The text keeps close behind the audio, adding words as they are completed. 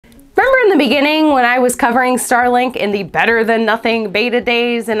beginning when I was covering Starlink in the better than nothing beta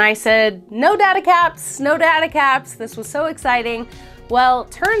days, and I said, no data caps, no data caps. This was so exciting. Well,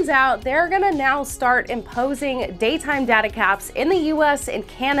 turns out they're gonna now start imposing daytime data caps in the US and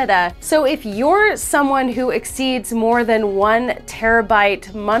Canada. So if you're someone who exceeds more than 1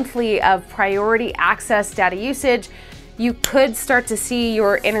 terabyte monthly of priority access data usage, you could start to see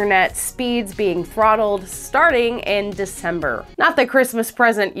your internet speeds being throttled starting in December. Not the Christmas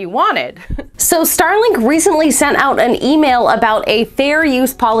present you wanted. So Starlink recently sent out an email about a fair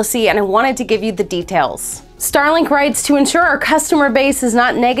use policy, and I wanted to give you the details. Starlink writes, to ensure our customer base is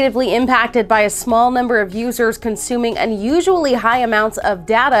not negatively impacted by a small number of users consuming unusually high amounts of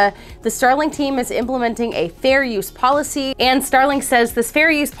data, the Starlink team is implementing a fair use policy, and Starlink says this fair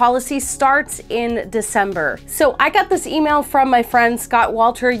use policy starts in December. So I got this email from my friend Scott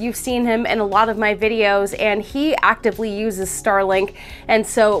Walter. You've seen him in a lot of my videos, and he actively uses Starlink. And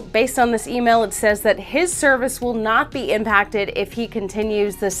so based on this email, it says that his service will not be impacted if he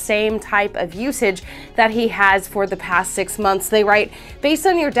continues the same type of usage that he has for the past 6 months. They write, based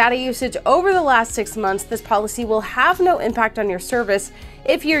on your data usage over the last 6 months, this policy will have no impact on your service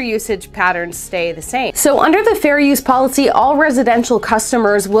if your usage patterns stay the same. So under the fair use policy, all residential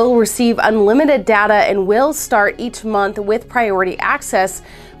customers will receive unlimited data and will start each month with priority access,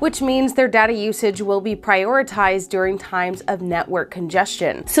 which means their data usage will be prioritized during times of network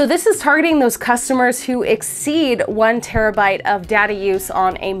congestion. So this is targeting those customers who exceed 1 terabyte of data use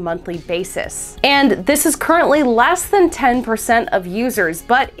on a monthly basis. And this is currently less than 10% of users,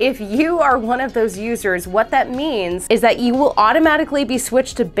 but if you are one of those users, what that means is that you will automatically be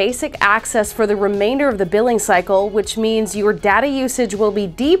switched to basic access for the remainder of the billing cycle, which means your data usage will be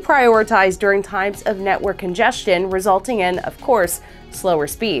deprioritized during times of network congestion, resulting in, of course, slower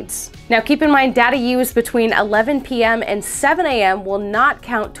speeds. Now keep in mind, data used between 11 p.m. and 7 a.m. will not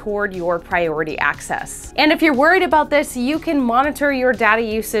count toward your priority access. And if you're worried about this, you can monitor your data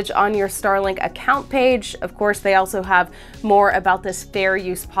usage on your Starlink account page. Of course, they also have more about this fair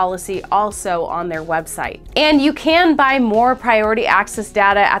use policy also on their website. And you can buy more priority access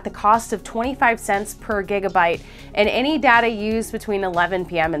data at the cost of 25 cents per gigabyte, and any data used between 11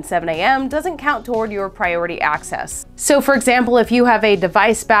 p.m. and 7 a.m. doesn't count toward your priority access. So for example, if you have a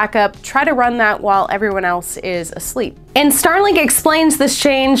device backup, try to run that while everyone else is asleep. And Starlink explains this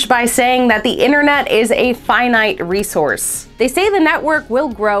change by saying that the internet is a finite resource. They say the network will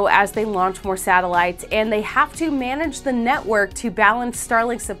grow as they launch more satellites, and they have to manage the network to balance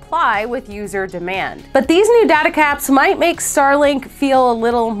Starlink's supply with user demand. But these new data caps might make Starlink feel a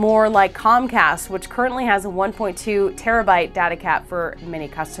little more like Comcast, which currently has a 1.2 terabyte data cap for many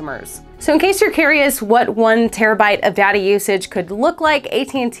customers. So in case you're curious what 1 terabyte of data usage could look like,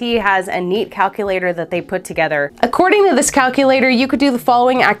 AT&T has a neat calculator that they put together. According to this calculator, you could do the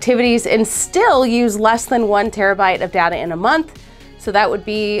following activities and still use less than 1 terabyte of data in a month. So that would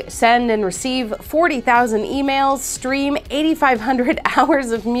be send and receive 40,000 emails, stream 8,500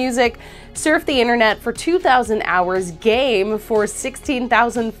 hours of music, surf the internet for 2,000 hours, game for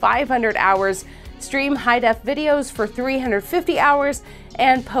 16,500 hours, stream high-def videos for 350 hours,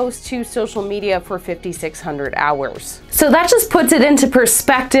 and post to social media for 5,600 hours. So that just puts it into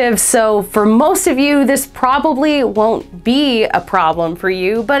perspective. So for most of you, this probably won't be a problem for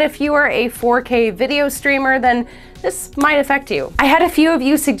you, but if you are a 4K video streamer, then this might affect you. I had a few of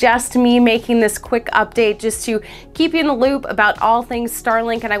you suggest me making this quick update just to keep you in the loop about all things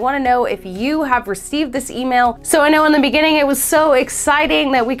Starlink, and I want to know if you have received this email. So I know in the beginning it was so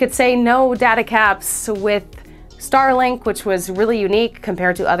exciting that we could say no data caps with Starlink, which was really unique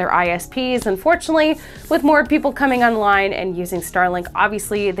compared to other ISPs. Unfortunately, with more people coming online and using Starlink,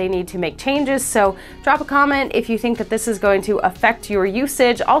 obviously they need to make changes. So drop a comment if you think that this is going to affect your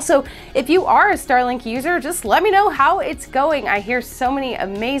usage. Also, if you are a Starlink user, just let me know how it's going. I hear so many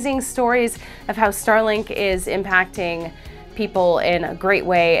amazing stories of how Starlink is impacting people in a great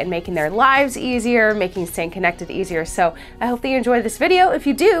way and making their lives easier, making staying connected easier. So I hope that you enjoyed this video. If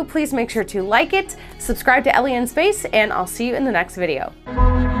you do, please make sure to like it, subscribe to Ellie in Space, and I'll see you in the next video.